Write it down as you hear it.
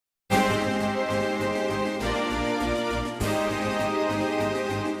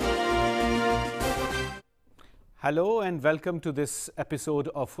Hello and welcome to this episode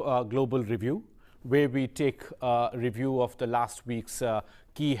of Global Review, where we take a review of the last week's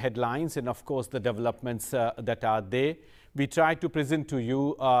key headlines and of course the developments that are there. We try to present to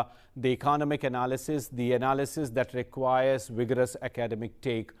you the economic analysis, the analysis that requires vigorous academic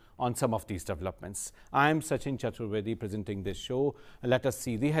take on some of these developments. I am Sachin Chaturvedi presenting this show. Let us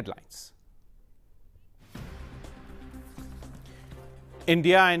see the headlines.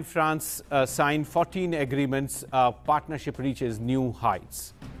 India and France signed 14 agreements. Partnership reaches new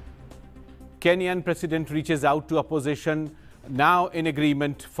heights. Kenyan president reaches out to opposition, now in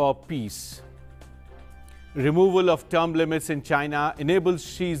agreement for peace. Removal of term limits in China enables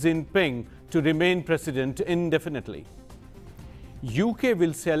Xi Jinping to remain president indefinitely. UK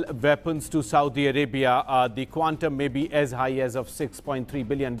will sell weapons to Saudi Arabia. The quantum may be as high as of $6.3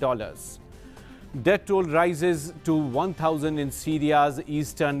 billion. Death toll rises to 1,000 in Syria's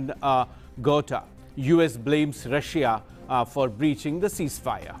eastern Ghouta. US blames Russia for breaching the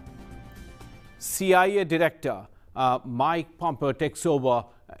ceasefire. CIA Director Mike Pompeo takes over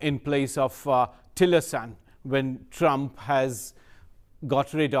in place of Tillerson when Trump has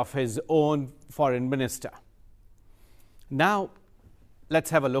got rid of his own foreign minister. Now, let's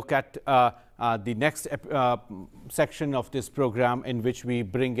have a look at the next section of this program, in which we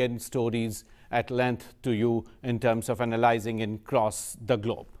bring in stories at length to you in terms of analyzing across the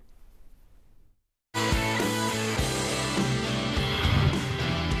globe.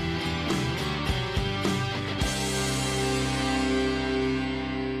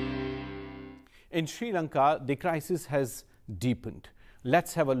 In Sri Lanka, the crisis has deepened.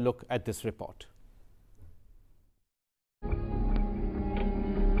 Let's have a look at this report.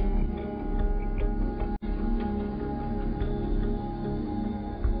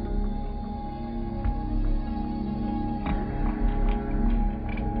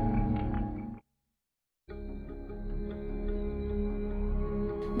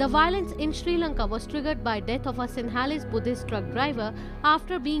 The violence in Sri Lanka was triggered by death of a Sinhalese Buddhist truck driver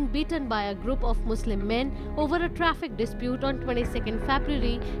after being beaten by a group of Muslim men over a traffic dispute on 22nd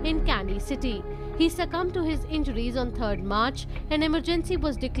February in Kandy city. He succumbed to his injuries on 3rd March. An emergency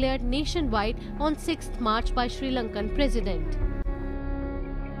was declared nationwide on 6th March by Sri Lankan president.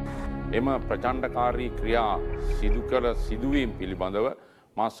 එම ප්‍රචණ්ඩකාරී ක්‍රියා සිදු කර සිදුවීම් පිළිබඳව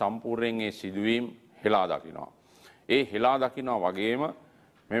මා සම්පූර්ණයෙන් ඒ සිදුවීම් හෙලා දකිනවා. ඒ හෙලා දකිනවා වගේම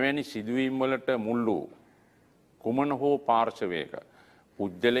මෙවැනි සිදුවීම් වලට මුල් වූ කුමන හෝ පාර්ශවයක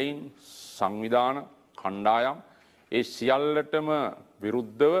පුද්ගලයන් සංවිධාන කණ්ඩායම් ඒ සියල්ලටම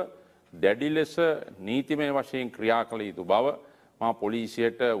විරුද්ධව දැඩි ලෙස නීතිමය වශයෙන් ක්‍රියා කළ යුතු බව මා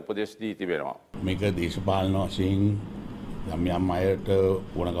පොලිසියට උපදෙස් දී තිබෙනවා. මේක දේශපාලන වශයෙන් යම් යම් අයට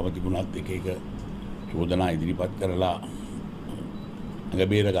ඕනකම තිබුණත් එක එක චෝදනා ඉදිරිපත් කරලා අඟ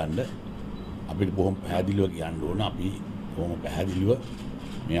බේර ගන්න අපිට බොහොම පැහැදිලිව කියන්න ඕන. අපි බොහොම පැහැදිලිව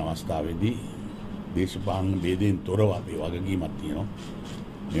මේ අවස්ථාවේදී දේශපාලන ભેදයෙන් තොරව අපේ වගකීමක් තියෙනවා.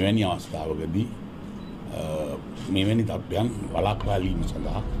 මෙවැනි අවස්ථාවකදී මෙවැනි තත්ත්වයන් වළක්වා ගැනීම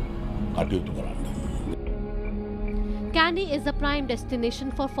සඳහා කටයුතු කරන්න. Kandy is a prime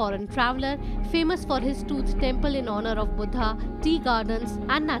destination for foreign traveller, famous for his tooth temple in honor of Buddha, tea gardens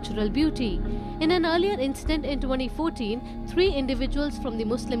and natural beauty. In an earlier incident in 2014, 3 individuals from the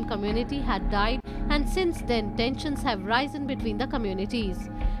Muslim community had died, and since then tensions have risen between the communities.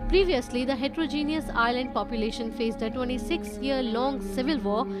 Previously, the heterogeneous island population faced a 26-year-long civil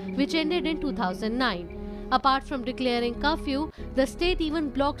war which ended in 2009. Apart from declaring curfew, the state even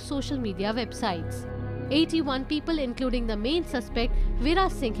blocked social media websites. 81 people, including the main suspect, Veera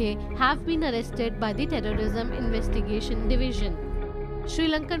Singhe, have been arrested by the Terrorism Investigation Division. Sri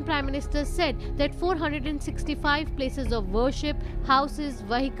Lankan Prime Minister said that 465 places of worship, houses,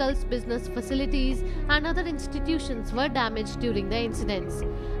 vehicles, business facilities and other institutions were damaged during the incidents.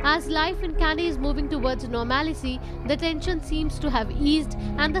 As life in Kandy is moving towards normalcy, the tension seems to have eased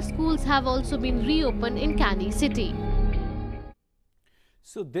and the schools have also been reopened in Kandy city.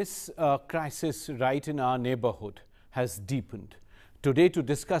 So this crisis right in our neighborhood has deepened. Today, to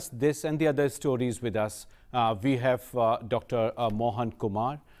discuss this and the other stories with us, we have Dr. Mohan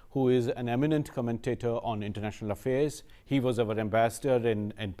Kumar, who is an eminent commentator on international affairs. He was our ambassador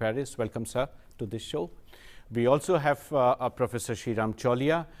in Paris. Welcome, sir, to this show. We also have Professor Sreeram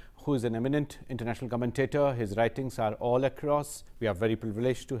Chaulia, who is an eminent international commentator. His writings are all across. We are very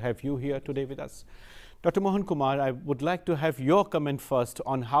privileged to have you here today with us. Dr. Mohan Kumar, I would like to have your comment first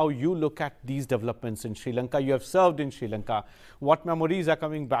on how you look at these developments in Sri Lanka. You have served in Sri Lanka. What memories are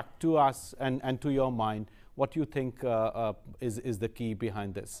coming back to us and to your mind? What do you think is the key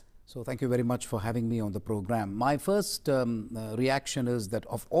behind this? So thank you very much for having me on the program. My first reaction is that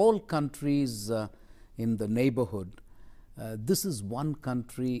of all countries in the neighborhood, this is one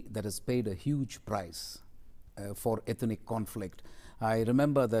country that has paid a huge price for ethnic conflict. I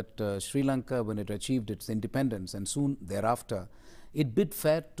remember that Sri Lanka, when it achieved its independence and soon thereafter, it bid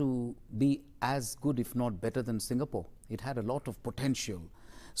fair to be as good, if not better, than Singapore. It had a lot of potential.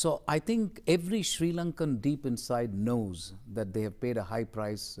 So I think every Sri Lankan deep inside knows that they have paid a high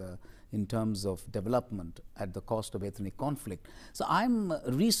price in terms of development at the cost of ethnic conflict. So I'm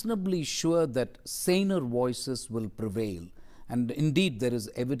reasonably sure that saner voices will prevail. And indeed, there is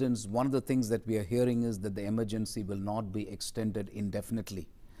evidence. One of the things that we are hearing is that the emergency will not be extended indefinitely.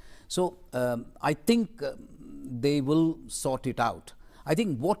 So I think they will sort it out. I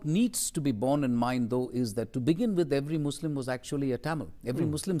think what needs to be borne in mind, though, is that to begin with, every Muslim was actually a Tamil. Every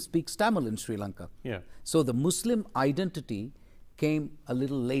Muslim speaks Tamil in Sri Lanka. Yeah. So the Muslim identity came a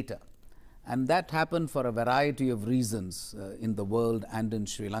little later. And that happened for a variety of reasons in the world and in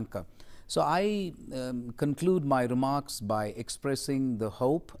Sri Lanka. So I conclude my remarks by expressing the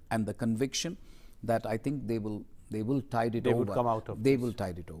hope and the conviction that I think they will tide it over. They would come out of They this. will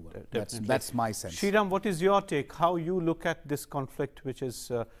tide it over. That's my sense. Sreeram, what is your take? How you look at this conflict, which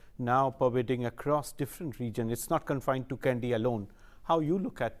is now pervading across different regions? It's not confined to Kandy alone. How you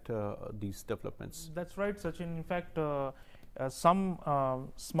look at these developments? That's right, Sachin. In fact, some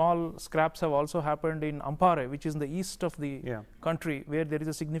small scraps have also happened in Ampare, which is in the east of the country, where there is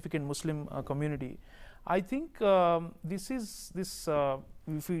a significant Muslim community. I think if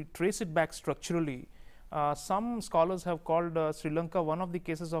we trace it back structurally, some scholars have called Sri Lanka one of the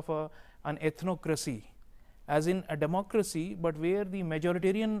cases of an ethnocracy, as in a democracy, but where the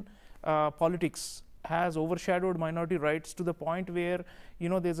majoritarian politics has overshadowed minority rights to the point where, you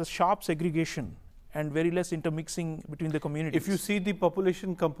know, there's a sharp segregation and very less intermixing between the communities. If you see the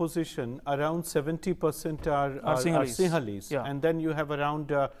population composition, around 70% are Sinhalese, and then you have around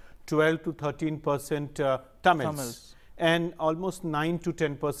 12 to 13% Tamils. And almost 9 to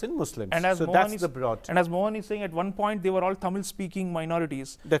 10% Muslims. And as so that's the broad. And as Mohan is saying, at one point they were all Tamil-speaking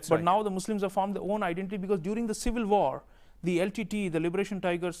minorities. That's but right. Now the Muslims have formed their own identity, because during the civil war, the LTT, the Liberation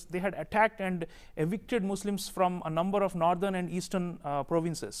Tigers, they had attacked and evicted Muslims from a number of northern and eastern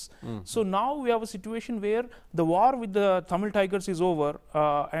provinces. So now we have a situation where the war with the Tamil Tigers is over,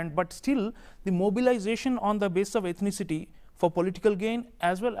 but still the mobilization on the basis of ethnicity for political gain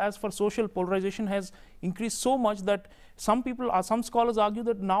as well as for social polarization has increased so much that some scholars argue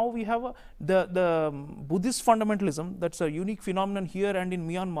that now we have the Buddhist fundamentalism, that's a unique phenomenon here and in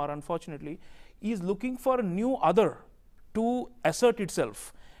Myanmar, unfortunately, is looking for a new other to assert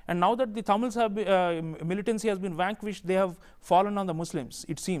itself. And now that the Tamils have militancy has been vanquished, they have fallen on the Muslims,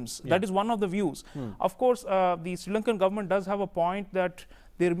 it seems. That is one of the views. Of course, the Sri Lankan government does have a point that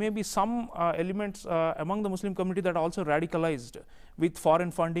there may be some elements among the Muslim community that are also radicalized with foreign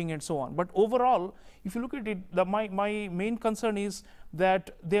funding and so on. But overall, if you look at it, my main concern is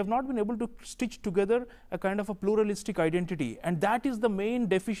that they have not been able to stitch together a kind of a pluralistic identity. And that is the main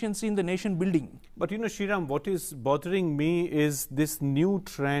deficiency in the nation building. But you know, Sreeram, what is bothering me is this new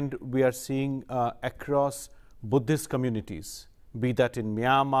trend we are seeing across Buddhist communities, be that in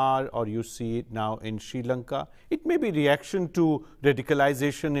Myanmar or you see it now in Sri Lanka. It may be reaction to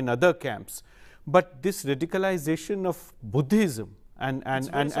radicalization in other camps, but this radicalization of Buddhism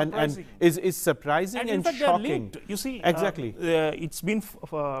is surprising and shocking. You see, exactly. It's been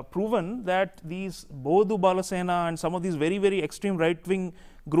proven that these Bodhu Balasena and some of these very, very extreme right-wing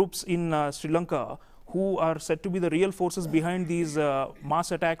groups in Sri Lanka, who are said to be the real forces behind these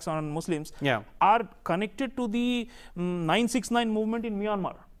mass attacks on Muslims, are connected to the 969 movement in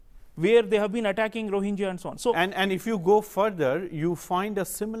Myanmar, where they have been attacking Rohingya and so on. So, and if you go further, you find a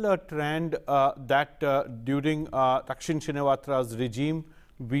similar trend that during Thaksin Shinawatра's regime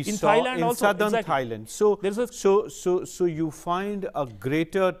we saw Thailand in also, southern exactly. Thailand. So you find a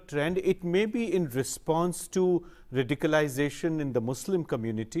greater trend. It may be in response to radicalization in the Muslim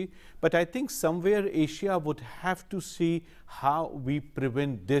community, but I think somewhere Asia would have to see how we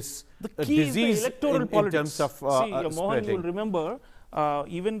prevent this disease in terms of Mohan, spreading. you will remember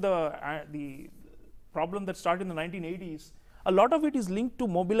even the problem that started in the 1980s, a lot of it is linked to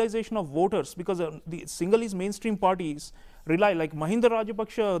mobilization of voters, because the Sinhalese mainstream parties rely, like Mahinda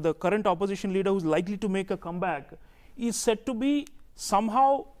Rajapaksa, the current opposition leader who is likely to make a comeback, is said to be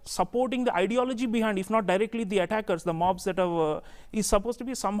somehow supporting the ideology behind, if not directly the attackers, the mobs that have, is supposed to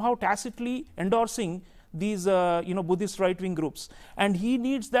be somehow tacitly endorsing these Buddhist right-wing groups. And he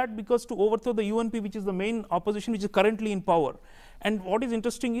needs that because to overthrow the UNP, which is the main opposition, which is currently in power. And what is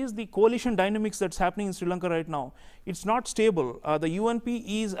interesting is the coalition dynamics that's happening in Sri Lanka right now. It's not stable. The UNP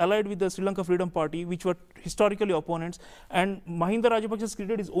is allied with the Sri Lanka Freedom Party, which were historically opponents. And Mahinda Rajapaksa has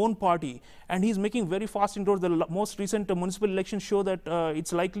created his own party. And he's making very fast inroads. The most recent municipal elections show that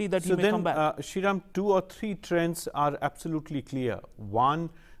it's likely that he may come back. Sreeram, 2 or 3 trends are absolutely clear.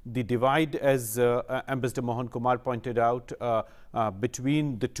 One, the divide, as Ambassador Mohan Kumar pointed out,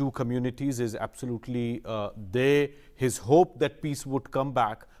 between the two communities is absolutely there. His hope that peace would come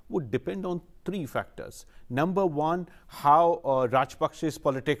back would depend on 3 factors. Number one, how Rajapaksa's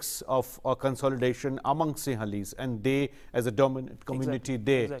politics of consolidation among Sinhalese and they as a dominant community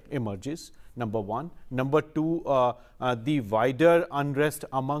there emerges. Number one. Number two, the wider unrest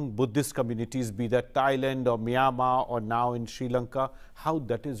among Buddhist communities, be that Thailand or Myanmar or now in Sri Lanka, how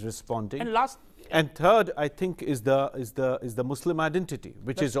that is responding. And third, I think, is the Muslim identity,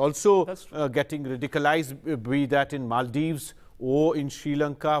 which is also getting radicalized, be that in Maldives or in Sri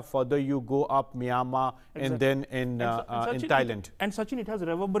Lanka. Further you go up, Myanmar, and then in Thailand. And Sachin, it has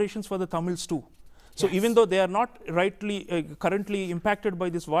reverberations for the Tamils too. So even though they are not currently impacted by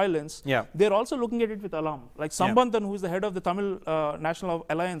this violence, they're also looking at it with alarm. Like Sambandhan, who is the head of the Tamil National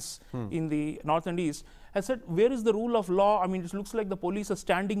Alliance in the North and East, has said, where is the rule of law? I mean, it looks like the police are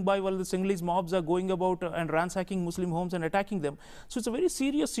standing by while the Sinhalese mobs are going about and ransacking Muslim homes and attacking them. So it's a very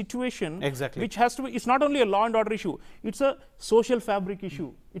serious situation, which has to be, it's not only a law and order issue, it's a social fabric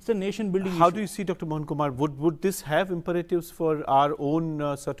issue. It's a nation building issue. How do you see, Dr. Mohan Kumar, would this have imperatives for our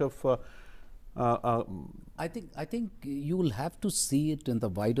own sort of I think you will have to see it in the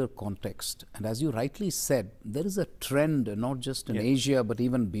wider context. And as you rightly said, there is a trend, not just in Asia, but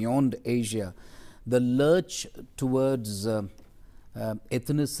even beyond Asia, the lurch towards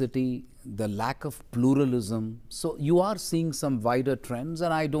ethnicity, the lack of pluralism. So you are seeing some wider trends,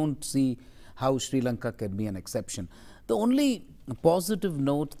 and I don't see how Sri Lanka can be an exception. The only positive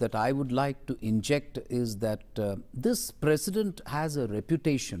note that I would like to inject is that this president has a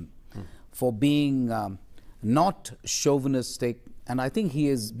reputation for being not chauvinistic, and I think he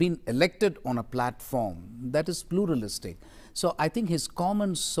has been elected on a platform that is pluralistic. So I think his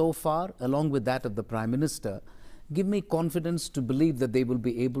comments so far, along with that of the Prime Minister, give me confidence to believe that they will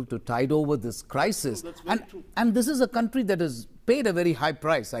be able to tide over this crisis. And this is a country that has paid a very high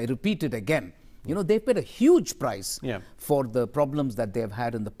price. I repeat it again. You know, they've paid a huge price for the problems that they have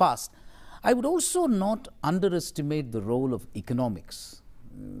had in the past. I would also not underestimate the role of economics.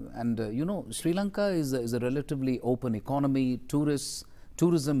 You know, Sri Lanka is a relatively open economy.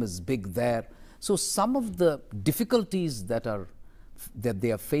 Tourism is big there. So some of the difficulties that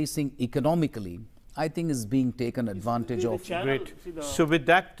they are facing economically, I think, is being taken advantage of. Great. So with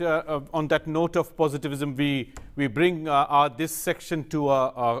that, on that note of positivism, we bring this section to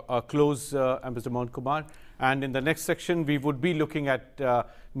a close, Ambassador Mohan Kumar. And in the next section, we would be looking at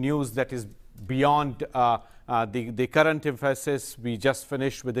news that is beyond the current emphasis. We just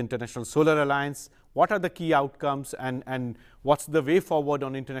finished with International Solar Alliance. What are the key outcomes and what's the way forward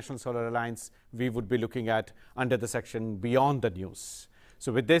on International Solar Alliance we would be looking at under the section Beyond the News.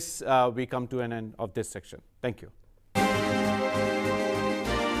 So with this, we come to an end of this section. Thank you.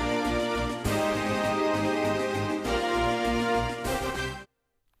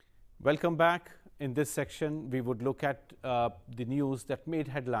 Welcome back. In this section, we would look at the news that made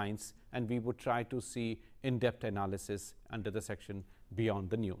headlines, and we would try to see in-depth analysis under the section Beyond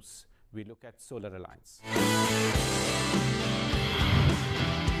the News. We look at Solar Alliance.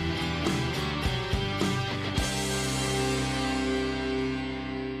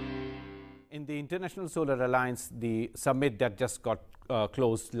 In the International Solar Alliance, the summit that just got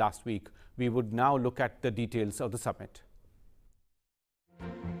closed last week, we would now look at the details of the summit.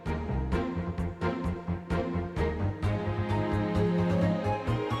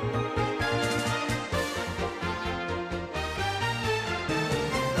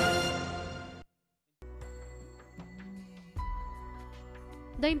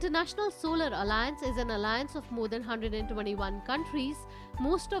 The International Solar Alliance is an alliance of more than 121 countries,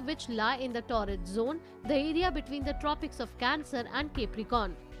 most of which lie in the torrid zone, the area between the tropics of Cancer and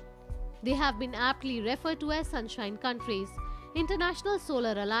Capricorn. They have been aptly referred to as sunshine countries. International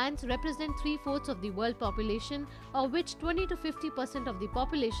Solar Alliance represent 3/4 of the world population, of which 20 to 50% of the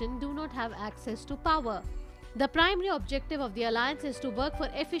population do not have access to power. The primary objective of the alliance is to work for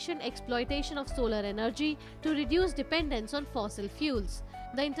efficient exploitation of solar energy to reduce dependence on fossil fuels.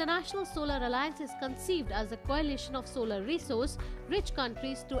 The International Solar Alliance is conceived as a coalition of solar resource-rich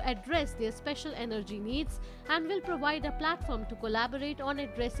countries to address their special energy needs and will provide a platform to collaborate on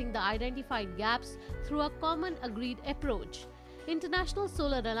addressing the identified gaps through a common agreed approach. International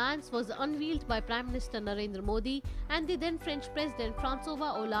Solar Alliance was unveiled by Prime Minister Narendra Modi and the then French President François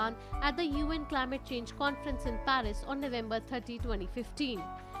Hollande at the UN Climate Change Conference in Paris on November 30, 2015.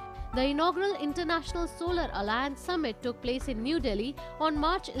 The inaugural International Solar Alliance Summit took place in New Delhi on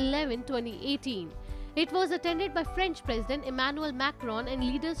March 11, 2018. It was attended by French President Emmanuel Macron and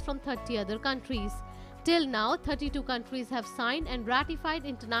leaders from 30 other countries. Till now, 32 countries have signed and ratified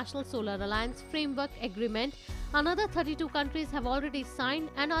International Solar Alliance Framework Agreement. Another 32 countries have already signed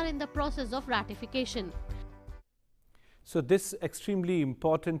and are in the process of ratification. So this extremely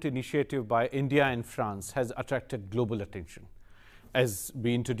important initiative by India and France has attracted global attention. As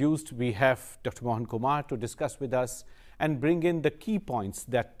we introduced, we have Dr. Mohan Kumar to discuss with us and bring in the key points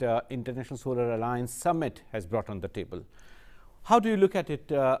that International Solar Alliance Summit has brought on the table. How do you look at it,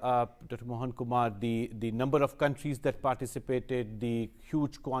 Dr. Mohan Kumar, the number of countries that participated, the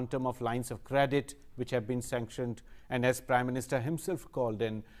huge quantum of lines of credit which have been sanctioned, and as Prime Minister himself called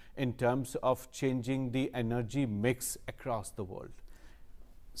in terms of changing the energy mix across the world?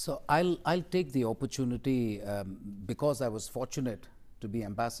 So I'll take the opportunity because I was fortunate to be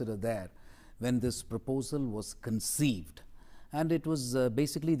ambassador there when this proposal was conceived, and it was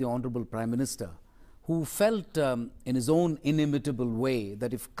basically the Honorable Prime Minister who felt in his own inimitable way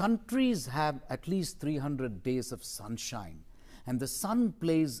that if countries have at least 300 days of sunshine and the sun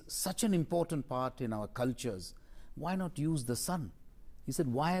plays such an important part in our cultures, why not use the sun? He said,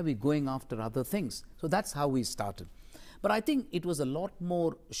 why are we going after other things? So that's how we started. But I think it was a lot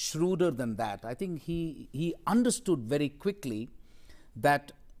more shrewder than that. I think he understood very quickly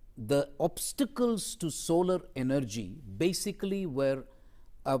that the obstacles to solar energy basically were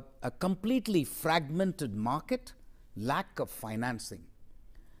a completely fragmented market, lack of financing.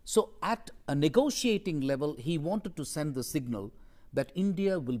 So at a negotiating level, he wanted to send the signal that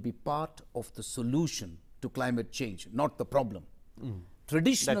India will be part of the solution to climate change, not the problem.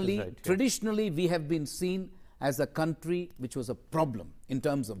 Traditionally, we have been seen as a country which was a problem in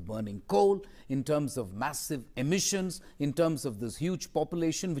terms of burning coal, in terms of massive emissions, in terms of this huge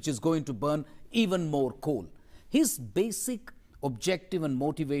population which is going to burn even more coal. His basic objective and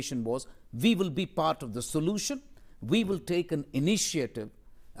motivation was, we will be part of the solution, we will take an initiative,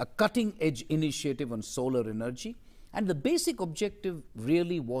 a cutting-edge initiative on solar energy, and the basic objective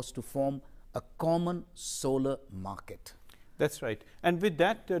really was to form a common solar market. That's right. And with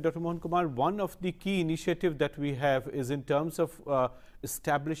that, Dr. Mohan Kumar, one of the key initiatives that we have is in terms of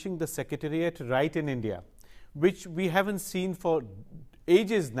establishing the secretariat right in India, which we haven't seen for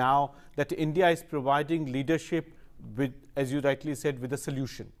ages now, that India is providing leadership with, as you rightly said, with a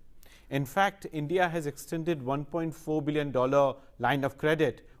solution. In fact, India has extended $1.4 billion line of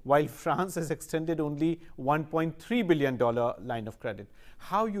credit, while France has extended only $1.3 billion line of credit.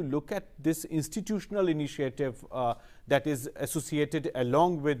 How you look at this institutional initiative that is associated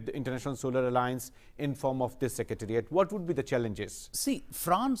along with the International Solar Alliance in form of this secretariat? What would be the challenges? See,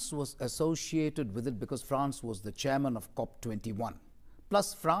 France was associated with it because France was the chairman of COP21.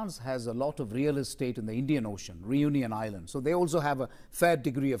 Plus, France has a lot of real estate in the Indian Ocean, Reunion Island. So they also have a fair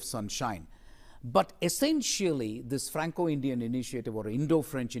degree of sunshine. But essentially, this Franco-Indian initiative, or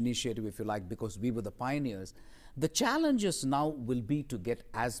Indo-French initiative, if you like, because we were the pioneers, the challenges now will be to get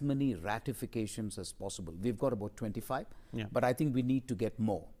as many ratifications as possible. We've got about 25, but I think we need to get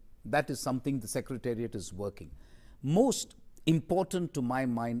more. That is something the Secretariat is working. Most important to my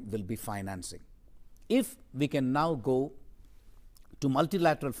mind will be financing. If we can now go to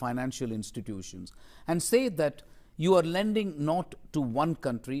multilateral financial institutions and say that you are lending not to one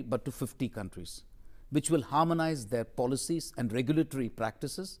country but to 50 countries, which will harmonize their policies and regulatory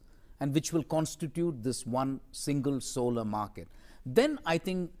practices and which will constitute this one single solar market, then I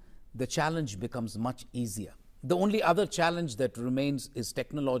think the challenge becomes much easier. The only other challenge that remains is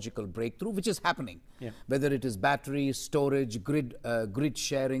technological breakthrough, which is happening. Whether it is battery, storage, grid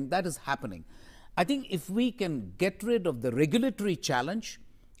sharing, that is happening. I think if we can get rid of the regulatory challenge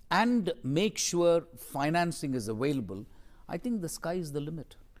and make sure financing is available, I think the sky is the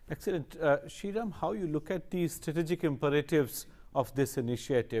limit. Excellent. Sreeram, how you look at the strategic imperatives of this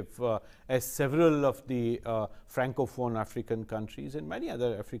initiative, as several of the Francophone African countries and many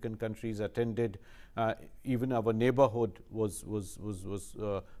other African countries attended, even our neighborhood was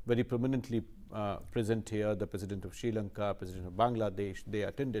very prominently present here. The President of Sri Lanka, President of Bangladesh, they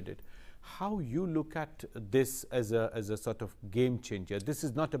attended it. How you look at this as a sort of game changer? This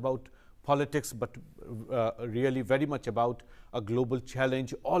is not about politics, but really very much about a global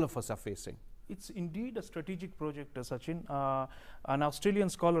challenge all of us are facing. It's indeed a strategic project, Sachin. An Australian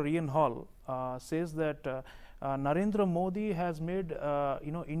scholar, Ian Hall, says that Narendra Modi has made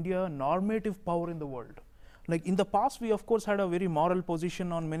India normative power in the world. Like in the past, we of course had a very moral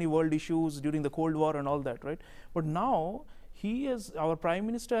position on many world issues during the Cold War and all that, right? But now our Prime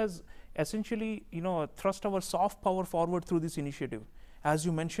Minister has essentially, thrust our soft power forward through this initiative. As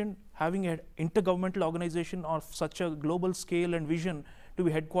you mentioned, having an intergovernmental organization of such a global scale and vision to be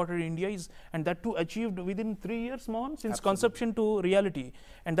headquartered in India and that too achieved within 3 years, Mohan, since conception to reality.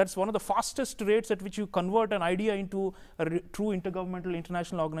 And that's one of the fastest rates at which you convert an idea into a true intergovernmental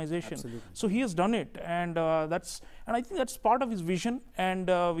international organization. Absolutely. So he has done it, and I think that's part of his vision, and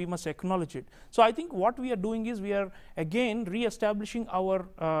we must acknowledge it. So I think what we are doing is we are again re-establishing our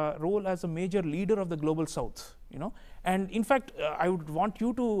role as a major leader of the global South. And in fact, I would want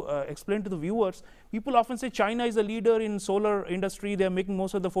you to explain to the viewers, people often say China is a leader in solar industry, they're making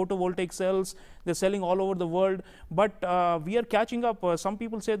most of the photovoltaic cells, they're selling all over the world, but we are catching up. Some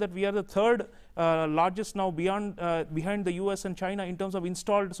people say that we are the third largest now behind the US and China in terms of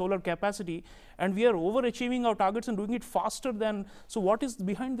installed solar capacity, and we are overachieving our targets and doing it faster than, so what is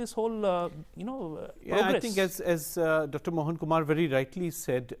behind this whole progress? I think as Dr. Mohan Kumar very rightly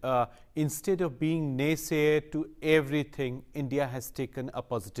said, instead of being naysayer to everything, India has taken a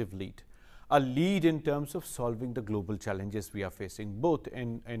positive lead. A lead in terms of solving the global challenges we are facing, both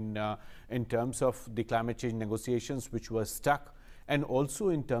in terms of the climate change negotiations which were stuck, and also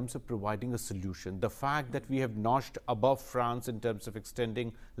in terms of providing a solution. The fact that we have notched above France in terms of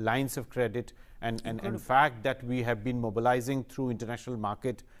extending lines of credit, and fact that we have been mobilizing through international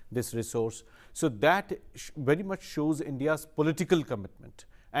market this resource. So that very much shows India's political commitment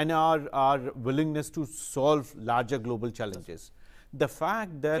and our willingness to solve larger global challenges. The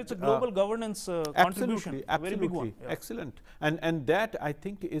fact that it's a global governance contribution, a very big one. Yeah. Excellent. And that, I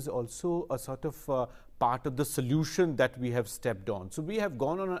think, is also a sort of part of the solution that we have stepped on. So we have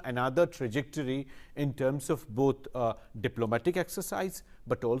gone on another trajectory in terms of both diplomatic exercise,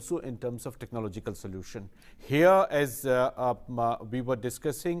 but also in terms of technological solution. Here, as we were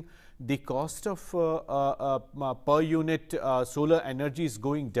discussing, the cost of per unit solar energy is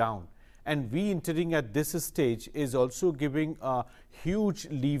going down. And we entering at this stage is also giving a huge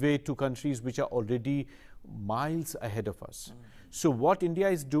leeway to countries which are already miles ahead of us. So what India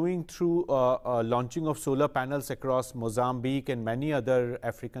is doing through launching of solar panels across Mozambique and many other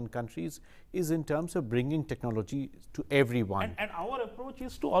African countries is in terms of bringing technology to everyone. And our approach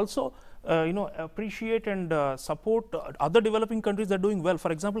is to also appreciate and support other developing countries that are doing well.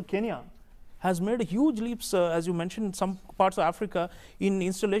 For example, Kenya has made huge leaps, as you mentioned, in some parts of Africa, in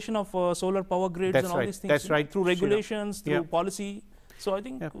installation of solar power grids and all these things. That's right. Through regulations, through policy. So I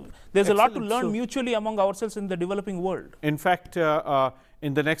think there's a lot to learn mutually among ourselves in the developing world. In fact,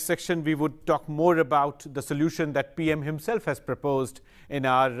 in the next section, we would talk more about the solution that PM himself has proposed in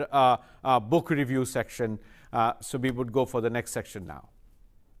our book review section. So we would go for the next section now.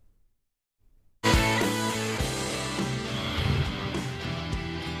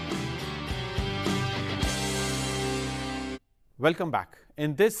 Welcome back.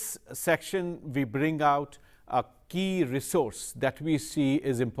 In this section, we bring out a key resource that we see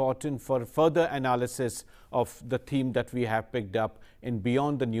is important for further analysis of the theme that we have picked up in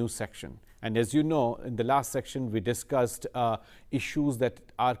Beyond the News section. And as you know, in the last section, we discussed issues that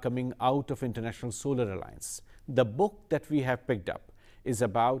are coming out of International Solar Alliance. The book that we have picked up is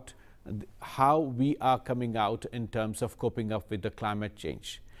about how we are coming out in terms of coping up with the climate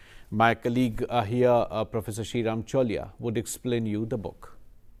change. My colleague here, Professor Sreeram Chaulia, would explain you the book.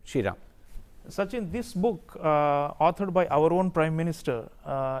 Sreeram. Sachin, this book, authored by our own Prime Minister,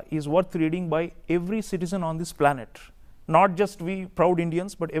 is worth reading by every citizen on this planet. Not just we proud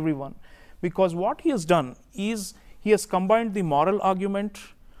Indians, but everyone. Because what he has done is he has combined the moral argument,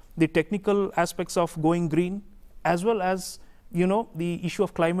 the technical aspects of going green, as well as the issue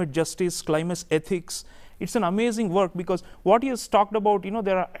of climate justice, climate ethics. It's an amazing work because what he has talked about,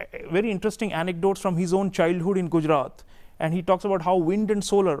 there are very interesting anecdotes from his own childhood in Gujarat. And he talks about how wind and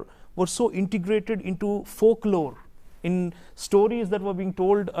solar were so integrated into folklore, in stories that were being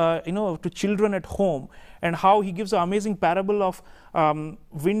told, to children at home, and how he gives an amazing parable of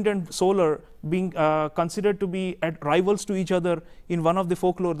wind and solar being considered to be rivals to each other in one of the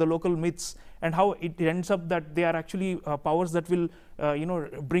folklore, the local myths, and how it ends up that they are actually powers that will,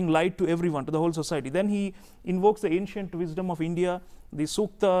 bring light to everyone, to the whole society. Then he invokes the ancient wisdom of India, the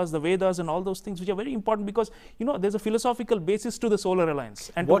Suktas, the Vedas, and all those things, which are very important because, there's a philosophical basis to the Solar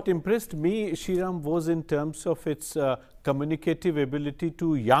Alliance. And what impressed me, Sreeram, was in terms of its communicative ability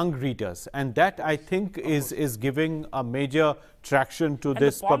to young readers, and that I think is giving a major traction to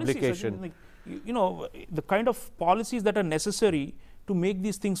this publication. Like, you know, the kind of policies that are necessary to make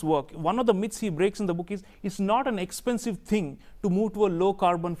these things work. One of the myths he breaks in the book is it's not an expensive thing to move to a low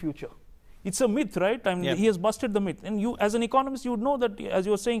carbon future. It's a myth, right? I mean, he has busted the myth. And you, as an economist, you would know that, as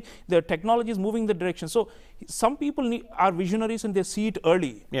you were saying, the technology is moving the direction. So some people are visionaries and they see it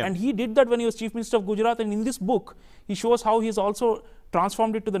early. And he did that when he was Chief Minister of Gujarat. And in this book, he shows how he has also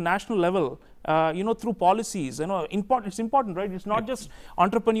transformed it to the national level, you know, through policies. You know, it's important, right? It's not just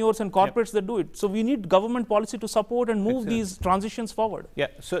entrepreneurs and corporates that do it. So we need government policy to support and move these transitions forward. Yeah.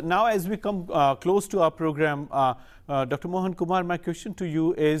 So now, as we come close to our program, Dr. Mohan Kumar, my question to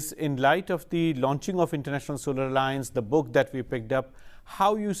you is, in light of the launching of International Solar Alliance, the book that we picked up,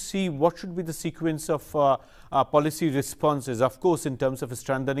 how you see what should be the sequence of policy responses, of course, in terms of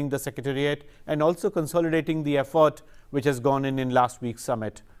strengthening the Secretariat and also consolidating the effort which has gone in last week's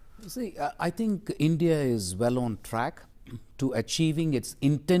summit? See, I think India is well on track to achieving its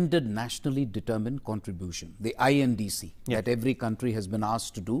intended nationally determined contribution, the INDC, that every country has been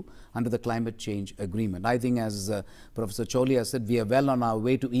asked to do under the climate change agreement. I think, as Professor Chaulia said, we are well on our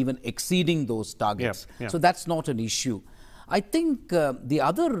way to even exceeding those targets. So that's not an issue. I think the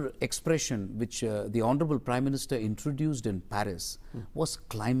other expression which the Honorable Prime Minister introduced in Paris was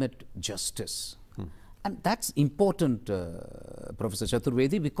climate justice. And that's important, Professor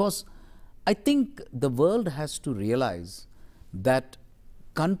Chaturvedi, because I think the world has to realize that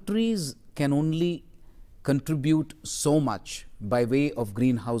countries can only contribute so much by way of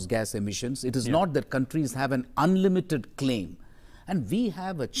greenhouse gas emissions. It is not that countries have an unlimited claim. And we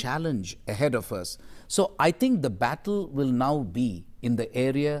have a challenge ahead of us. So I think the battle will now be in the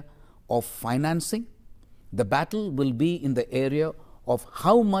area of financing. The battle will be in the area of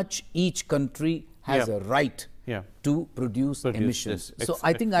how much each country has a right to produce emissions. So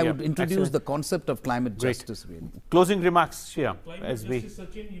I think I would introduce the concept of climate justice. Really. Closing remarks, Sreeram.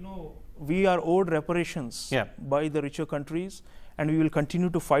 Sachin, you know, we are owed reparations by the richer countries, and we will continue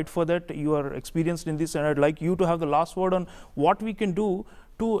to fight for that. You are experienced in this, and I'd like you to have the last word on what we can do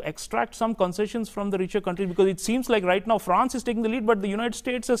to extract some concessions from the richer countries, because it seems like right now France is taking the lead, but the United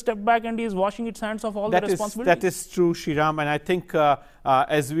States has stepped back and is washing its hands of all the responsibility. That is true, Sreeram, and I think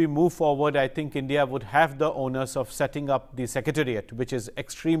as we move forward, I think India would have the onus of setting up the Secretariat, which is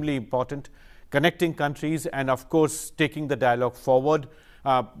extremely important, connecting countries and of course taking the dialogue forward.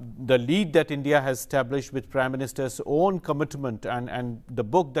 The lead that India has established with Prime Minister's own commitment and the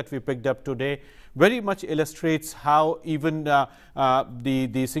book that we picked up today very much illustrates how even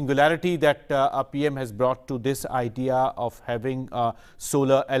the singularity that a PM has brought to this idea of having a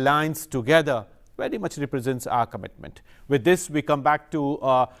solar alliance together very much represents our commitment. With this, we come back to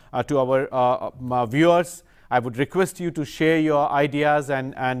our viewers. I would request you to share your ideas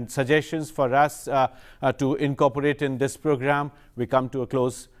and suggestions for us to incorporate in this program. We come to a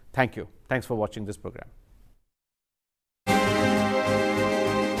close. Thank you. Thanks for watching this program.